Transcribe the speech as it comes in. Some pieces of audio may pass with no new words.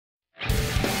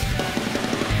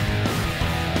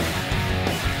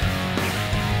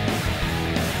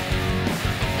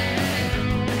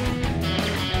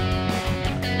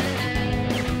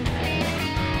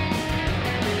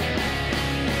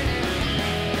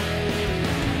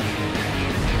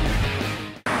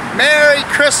Merry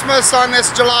Christmas on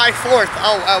this July 4th.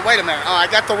 Oh, wait a minute. Oh, I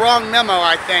got the wrong memo,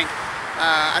 I think.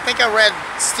 I think I read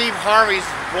Steve Harvey's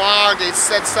blog. It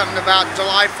said something about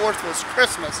July 4th was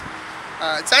Christmas.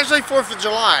 It's actually 4th of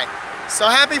July. So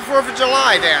happy 4th of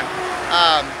July then.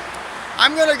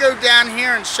 I'm going to go down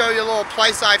here and show you a little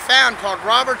place I found called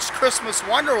Robert's Christmas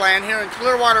Wonderland here in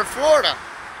Clearwater, Florida.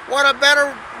 What a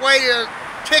better way to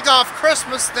kick off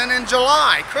Christmas than in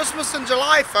July. Christmas in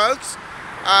July, folks.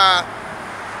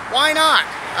 Why not?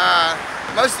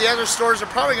 Most of the other stores are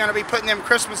probably going to be putting them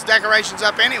Christmas decorations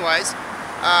up anyways.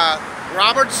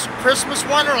 Robert's Christmas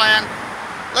Wonderland.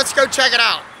 Let's go check it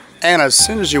out. And as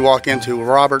soon as you walk into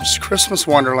Robert's Christmas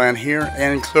Wonderland here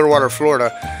in Clearwater,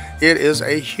 Florida, it is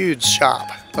a huge shop.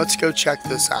 Let's go check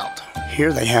this out.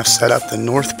 Here they have set up the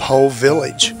North Pole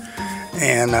Village,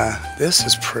 and this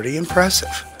is pretty impressive.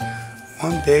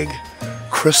 One big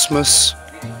Christmas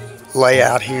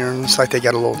layout here, and looks like they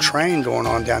got a little train going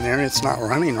on down there, and it's not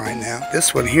running right now.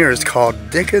 This one here is called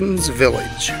Dickens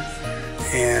Village,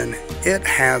 and it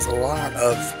has a lot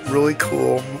of really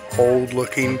cool old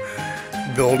looking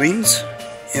buildings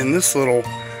in this little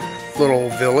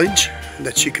village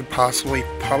that you could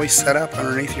probably set up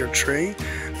underneath your tree.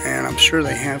 And I'm sure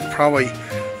they have probably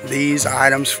these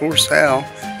items for sale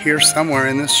here somewhere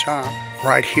in this shop.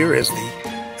 Right here is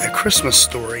a Christmas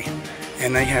Story,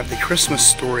 and they have the Christmas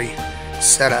Story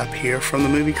set up here from the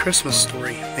movie Christmas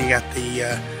Story. They got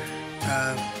the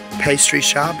pastry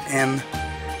shop and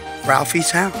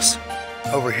Ralphie's house.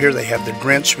 Over here they have the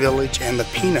Grinch Village and the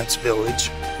Peanuts Village.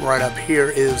 Right up here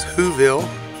is Whoville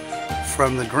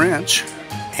from the Grinch,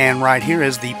 and right here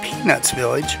is the Peanuts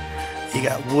Village. You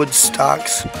got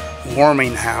Woodstock's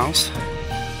warming house,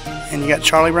 and you got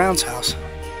Charlie Brown's house.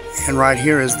 And right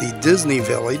here is the Disney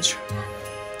Village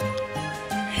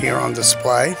here on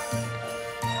display.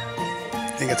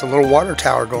 They got the little water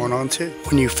tower going on too.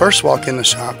 When you first walk in the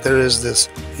shop, there is this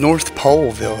North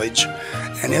Pole Village,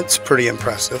 and it's pretty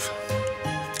impressive.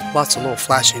 Lots of little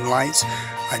flashing lights.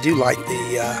 I do like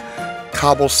the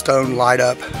cobblestone light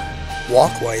up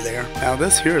walkway there. Now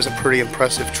this here is a pretty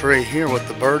impressive tree here with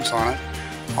the birds on it.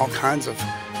 All kinds of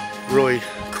really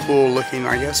cool looking,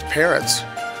 I guess, parrots.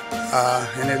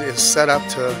 And it is set up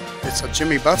to, it's a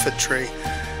Jimmy Buffett tree.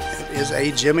 It is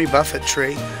a Jimmy Buffett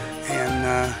tree,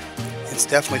 and it's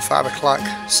definitely 5 o'clock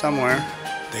somewhere.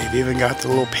 They've even got the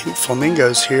little pink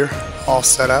flamingos here all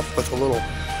set up with a little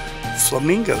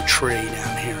flamingo tree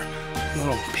down here. A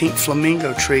little pink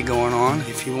flamingo tree going on.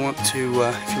 If you want to,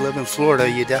 if you live in Florida,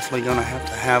 you're definitely going to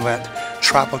have that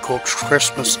tropical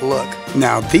Christmas look.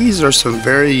 Now these are some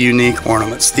very unique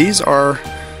ornaments. These are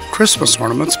Christmas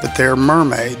ornaments, but they're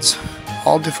mermaids.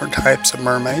 All different types of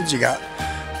mermaids. You got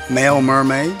male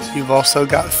mermaids. You've also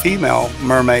got female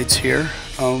mermaids here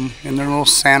in their little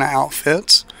Santa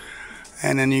outfits.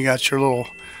 And then you got your little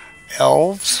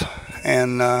elves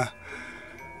and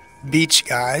beach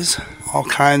guys, all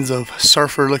kinds of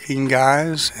surfer looking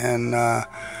guys, and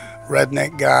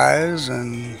redneck guys,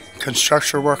 and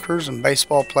construction workers and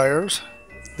baseball players.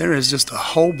 There is just a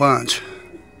whole bunch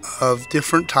of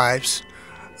different types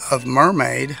of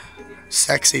mermaid,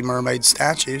 sexy mermaid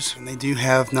statues. And they do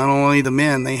have not only the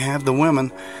men, they have the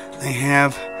women. They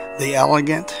have the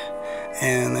elegant,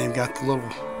 and they've got the little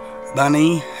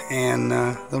bunny, and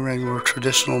the regular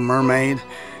traditional mermaid.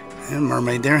 And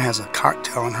mermaid there has a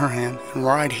cocktail in her hand. And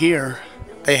right here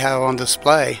they have on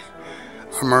display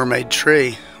a mermaid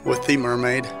tree with the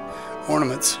mermaid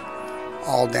ornaments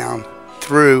all down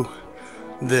through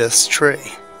this tree.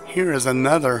 Here is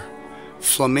another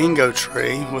flamingo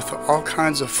tree with all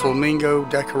kinds of flamingo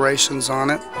decorations on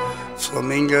it.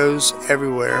 Flamingos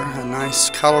everywhere. A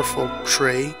nice colorful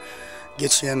tree.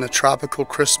 Gets you in the tropical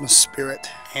Christmas spirit.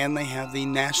 And they have the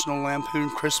National Lampoon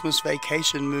Christmas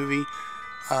Vacation movie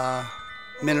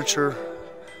miniature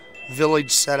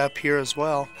village set up here as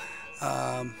well.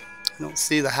 I don't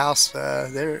see the house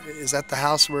there. Is that the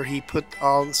house where he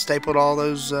stapled all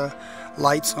those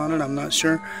lights on it? I'm not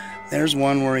sure. There's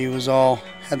one where he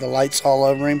had the lights all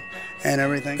over him and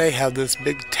everything. They have this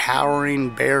big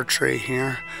towering bear tree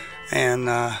here, and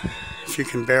if you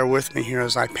can bear with me here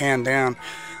as I pan down,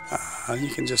 you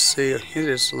can just see it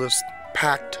is just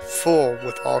packed full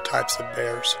with all types of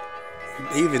bears.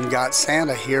 Even got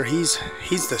Santa here. He's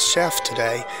the chef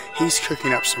today. He's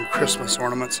cooking up some Christmas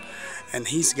ornaments, and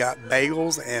he's got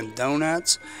bagels and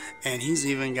donuts, and he's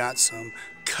even got some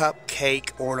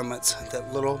cupcake ornaments,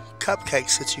 that little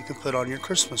cupcakes that you can put on your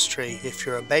Christmas tree. If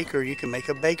you're a baker, you can make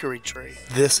a bakery tree.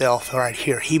 This elf right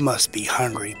here, he must be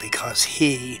hungry because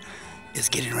he is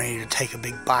getting ready to take a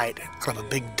big bite out of a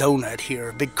big donut here,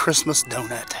 a big Christmas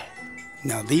donut.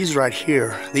 Now these right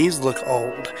here, these look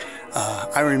old.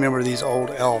 I remember these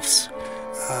old elves.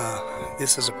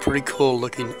 This is a pretty cool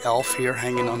looking elf here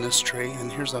hanging on this tree,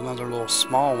 and here's another little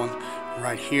small one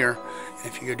right here. And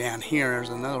if you go down here, there's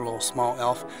another little small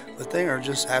elf, but they are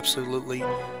just absolutely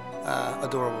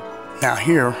adorable. Now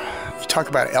here, you talk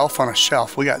about elf on a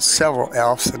shelf. We got several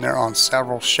elves, and they're on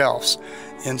several shelves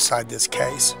inside this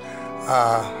case.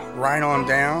 Right on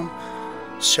down,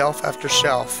 shelf after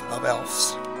shelf of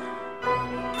elves.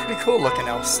 Pretty cool looking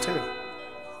elves too.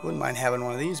 Wouldn't mind having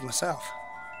one of these myself.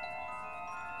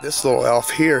 This little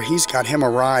elf here, he's got him a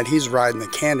ride. He's riding the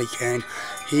candy cane.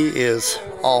 He is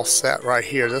all set right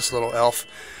here, this little elf.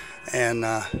 And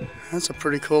that's a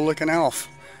pretty cool looking elf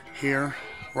here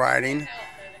riding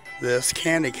this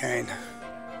candy cane.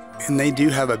 And they do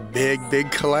have a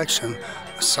big collection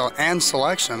and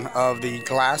selection of the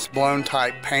glass blown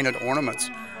type painted ornaments.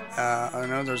 I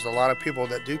know there's a lot of people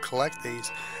that do collect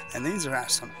these, and these are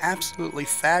some absolutely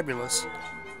fabulous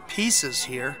pieces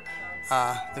here.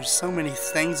 There's so many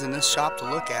things in this shop to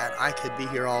look at. I could be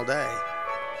here all day.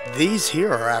 These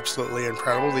here are absolutely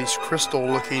incredible. These crystal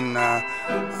looking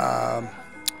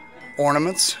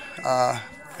ornaments.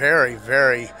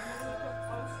 Very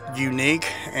unique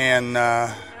and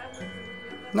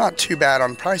not too bad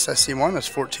on price. I see one that's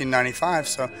 $14.95,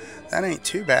 so that ain't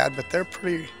too bad, but they're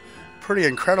pretty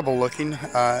incredible looking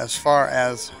as far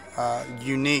as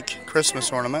unique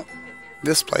Christmas ornament.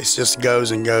 This place just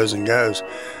goes and goes and goes.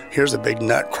 Here's a big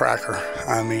nutcracker.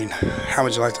 I mean, how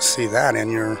would you like to see that in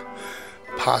your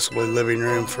possibly living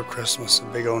room for Christmas? A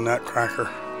big old nutcracker.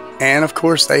 And of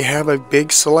course, they have a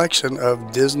big selection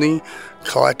of Disney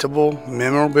collectible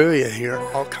memorabilia here.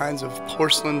 All kinds of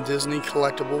porcelain Disney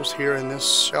collectibles here in this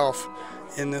shelf,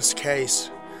 in this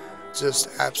case. Just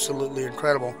absolutely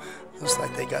incredible. Looks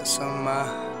like they got some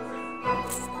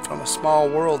from A Small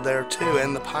World there too,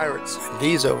 and the Pirates. And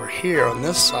these over here on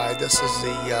this side, this is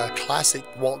the classic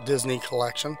Walt Disney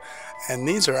collection, and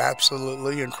these are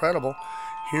absolutely incredible.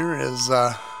 Here is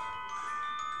the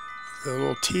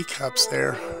little teacups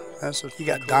there. That's what you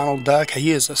got. Donald Duck,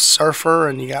 he is a surfer,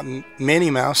 and you got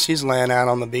Minnie Mouse. She's laying out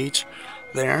on the beach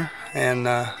there, and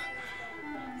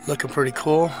looking pretty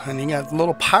cool. And you got a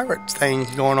little pirate thing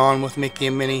going on with Mickey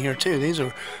and Minnie here too. These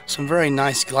are some very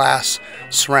nice glass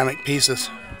ceramic pieces.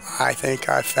 I think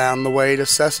I found the way to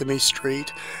Sesame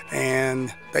Street,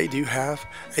 and they do have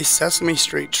a Sesame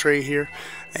Street tree here,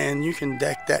 and you can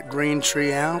deck that green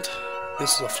tree out.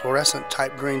 This is a fluorescent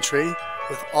type green tree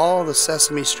with all the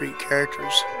Sesame Street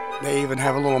characters. They even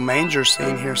have a little manger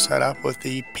scene here set up with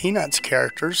the Peanuts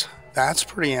characters. That's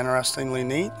pretty interestingly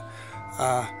neat.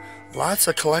 Lots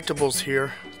of collectibles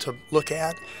here to look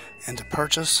at and to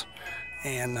purchase,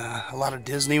 and a lot of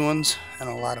Disney ones and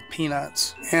a lot of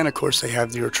Peanuts. And of course they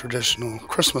have your traditional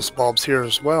Christmas bulbs here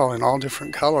as well in all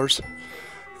different colors,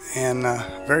 and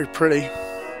very pretty.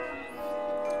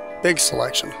 Big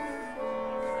selection.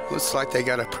 Looks like they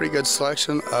got a pretty good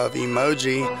selection of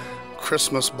emoji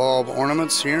Christmas bulb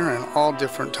ornaments here in all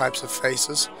different types of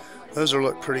faces. Those are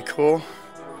look pretty cool.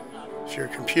 If you're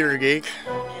a computer geek,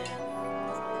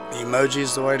 the emoji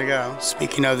is the way to go.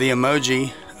 Speaking of the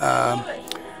emoji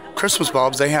Christmas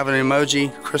bulbs, they have an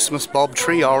emoji Christmas bulb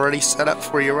tree already set up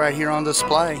for you right here on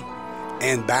display.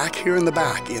 And back here in the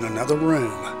back, in another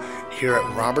room, here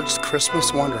at Robert's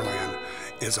Christmas Wonderland,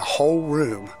 is a whole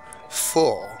room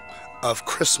full of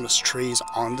Christmas trees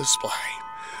on display.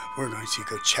 We're going to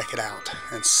go check it out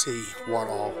and see what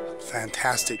all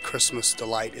fantastic Christmas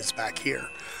delight is back here.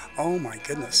 Oh my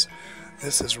goodness,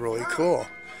 this is really cool.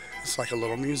 It's like a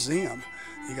little museum.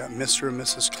 You got Mr. and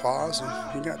Mrs. Claus,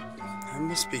 and you got, that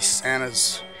must be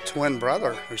Santa's twin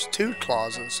brother. There's two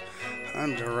Clauses.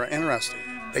 Interesting.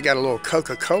 They got a little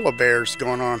Coca-Cola bears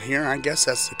going on here. I guess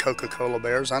that's the Coca-Cola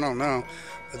bears. I don't know,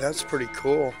 but that's pretty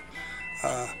cool.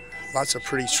 Lots of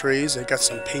pretty trees. They got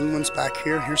some penguins back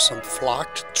here. Here's some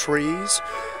flocked trees.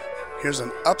 Here's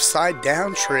an upside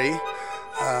down tree.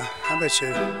 I bet you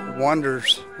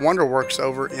Wonderworks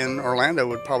over in Orlando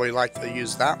would probably like to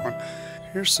use that one.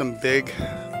 Here's some big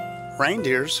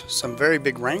reindeers, some very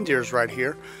big reindeers right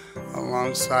here,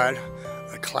 alongside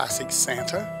a classic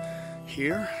Santa.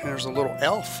 Here, there's a little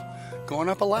elf going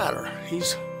up a ladder.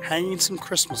 He's hanging some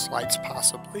Christmas lights,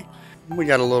 possibly. We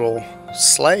got a little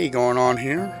sleigh going on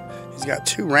here. He's got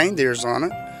two reindeers on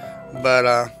it, but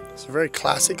it's a very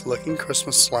classic looking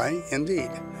Christmas sleigh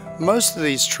indeed. Most of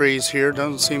these trees here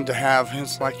don't seem to have,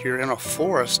 it's like you're in a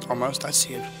forest almost. I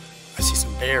see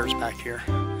some bears back here.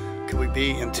 Could we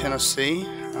be in Tennessee?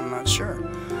 I'm not sure.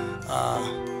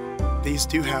 These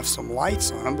do have some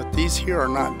lights on them, but these here are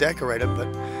not decorated,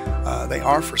 but they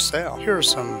are for sale. Here are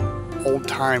some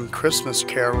old-time Christmas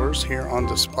carolers here on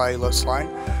display, looks like.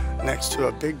 next to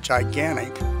a big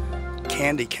gigantic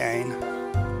candy cane.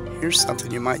 Here's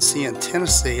something you might see in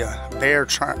Tennessee, a bear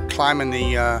climbing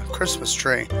the Christmas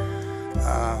tree.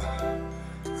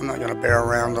 I'm not going to bear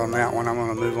around on that one. I'm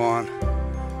going to move on.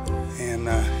 And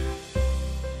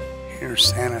here's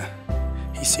Santa.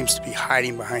 He seems to be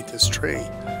hiding behind this tree.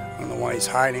 I don't know why he's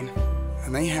hiding.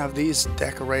 And they have these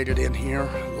decorated in here,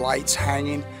 lights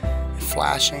hanging,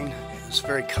 flashing. It's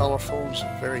very colorful. It's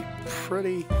a very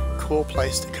pretty, cool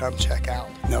place to come check out.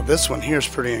 Now this one here is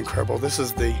pretty incredible. This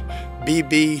is the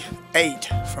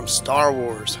BB-8 from Star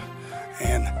Wars,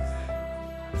 and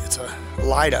it's a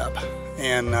light up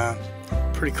and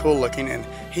pretty cool looking, and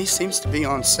he seems to be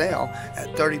on sale at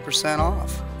 30%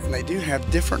 off. And they do have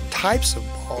different types of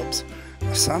bulbs.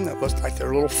 Some that look like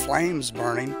they're little flames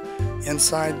burning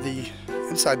inside the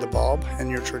bulb, and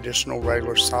your traditional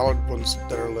regular solid ones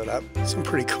that are lit up. Some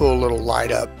pretty cool little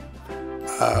light up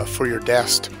for your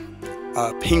desk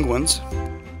penguins,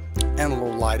 and a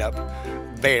little light up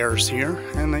bears here,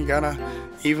 and they got a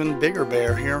even bigger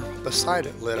bear here beside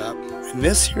it lit up. And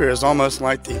this here is almost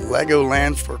like the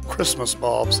Legoland for Christmas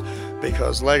bulbs,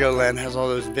 because Legoland has all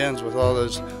those bins with all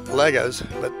those Legos,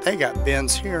 but they got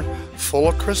bins here full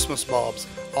of Christmas bulbs,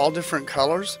 all different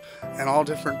colors and all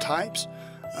different types.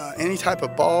 Any type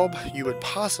of bulb you would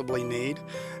possibly need,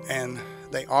 and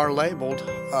they are labeled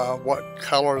what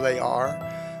color they are.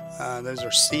 Those are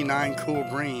C9 cool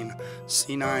green,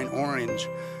 C9 orange,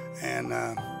 and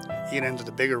you get into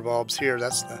the bigger bulbs here.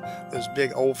 That's those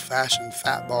big old-fashioned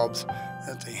fat bulbs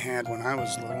that they had when I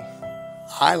was little.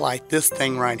 I like this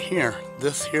thing right here.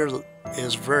 This here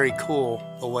is very cool,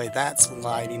 the way that's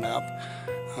lighting up,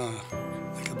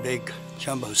 like a big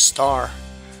jumbo star.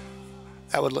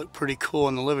 That would look pretty cool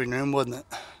in the living room, wouldn't it?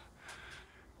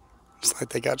 Looks like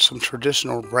they got some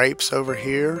traditional grapes over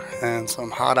here and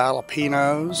some hot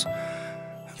jalapenos.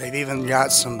 They've even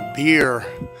got some beer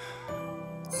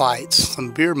lights,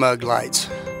 some beer mug lights.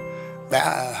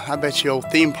 I bet you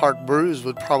old theme park Brews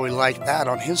would probably like that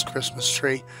on his Christmas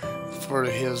tree. For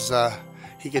his,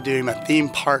 he could do him a theme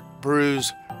park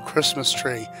Brews Christmas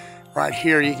tree. Right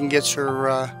here, you can get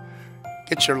your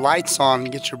lights on,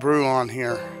 get your brew on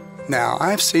here. Now,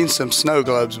 I've seen some snow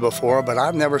globes before, but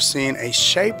I've never seen a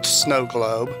shaped snow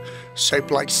globe,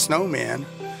 shaped like snowmen,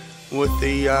 with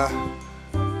the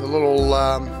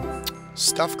little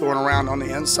stuff going around on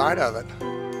the inside of it.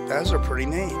 Those are pretty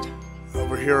neat.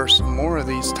 Over here are some more of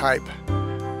these type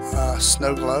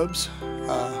snow globes.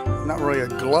 Not really a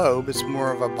globe, it's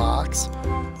more of a box.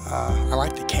 I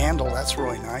like the candle, that's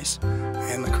really nice.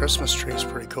 And the Christmas tree is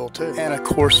pretty cool too. And of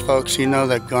course, folks, you know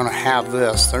they're going to have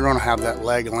this. They're going to have that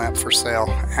leg lamp for sale,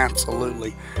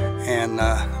 absolutely. And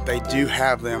they do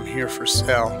have them here for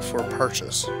sale for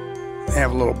purchase. They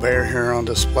have a little bear here on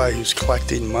display who's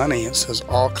collecting money. It says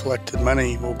all collected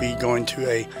money will be going to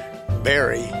a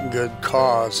very good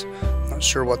cause. I'm not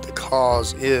sure what the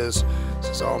cause is. It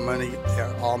says all money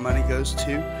goes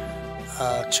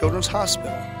to Children's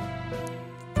Hospital.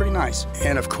 Pretty nice.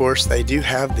 And of course, they do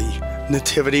have the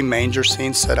nativity manger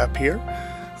scene set up here.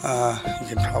 You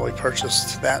can probably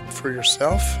purchase that for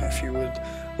yourself if you would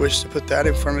wish to put that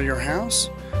in front of your house,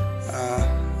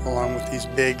 along with these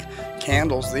big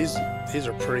candles. These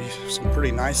are some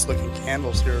pretty nice looking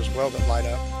candles here as well that light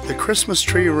up. The Christmas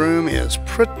tree room is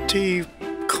pretty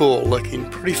cool looking,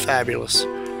 pretty fabulous,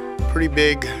 pretty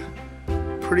big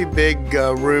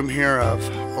room here of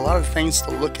a lot of things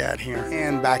to look at here.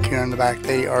 And back here in the back,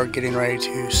 they are getting ready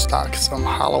to stock some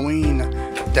Halloween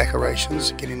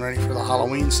decorations, getting ready for the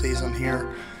Halloween season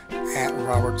here at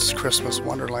Robert's Christmas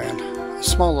Wonderland. A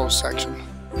small little section.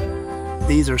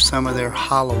 These are some of their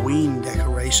Halloween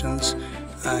decorations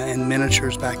and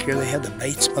miniatures back here. They have the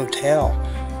Bates Motel,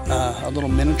 a little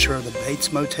miniature of the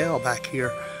Bates Motel back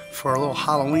here for a little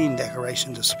Halloween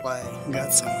decoration display. We've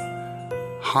got some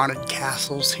haunted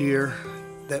castles here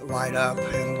that light up,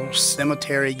 and a little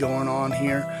cemetery going on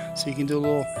here, so you can do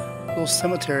a little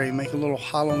cemetery, make a little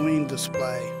Halloween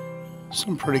display.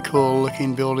 Some pretty cool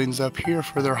looking buildings up here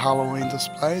for their Halloween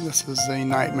display. This is the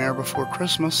Nightmare Before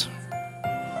Christmas.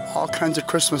 All kinds of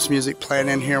Christmas music playing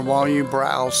in here while you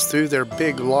browse through their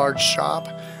big large shop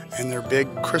and their big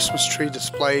Christmas tree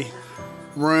display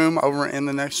room over in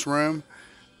the next room.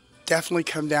 Definitely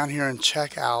come down here and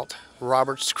check out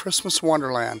Robert's Christmas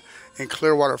Wonderland in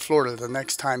Clearwater, Florida the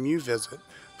next time you visit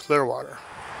Clearwater.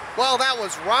 Well, that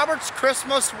was Robert's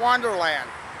Christmas Wonderland,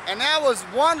 and that was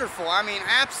wonderful. I mean,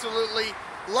 absolutely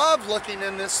loved looking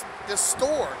in this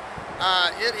store.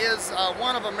 It is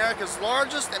one of America's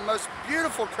largest and most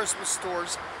beautiful Christmas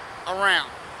stores around.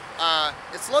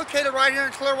 It's located right here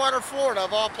in Clearwater, Florida,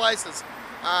 of all places.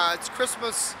 It's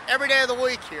Christmas every day of the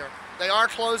week here. They are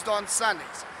closed on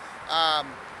Sundays.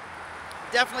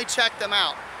 Definitely check them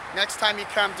out next time you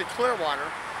come to Clearwater.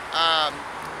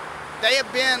 They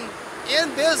have been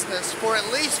in business for at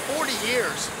least 40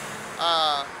 years.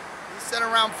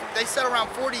 They said around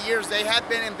 40 years they have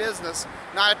been in business.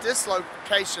 Not at this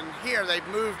location here. They've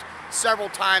moved several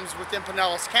times within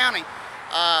Pinellas County,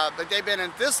 but they've been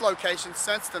in this location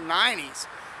since the 90s.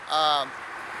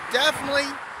 Definitely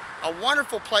a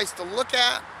wonderful place to look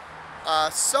at.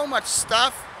 So much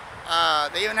stuff.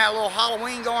 They even had a little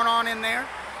Halloween going on in there.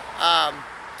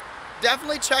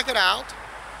 Definitely check it out.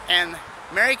 And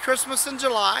Merry Christmas in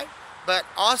July, but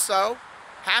also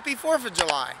Happy 4th of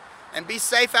July. And be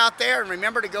safe out there, and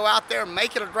remember to go out there and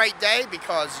make it a great day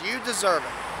because you deserve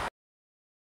it.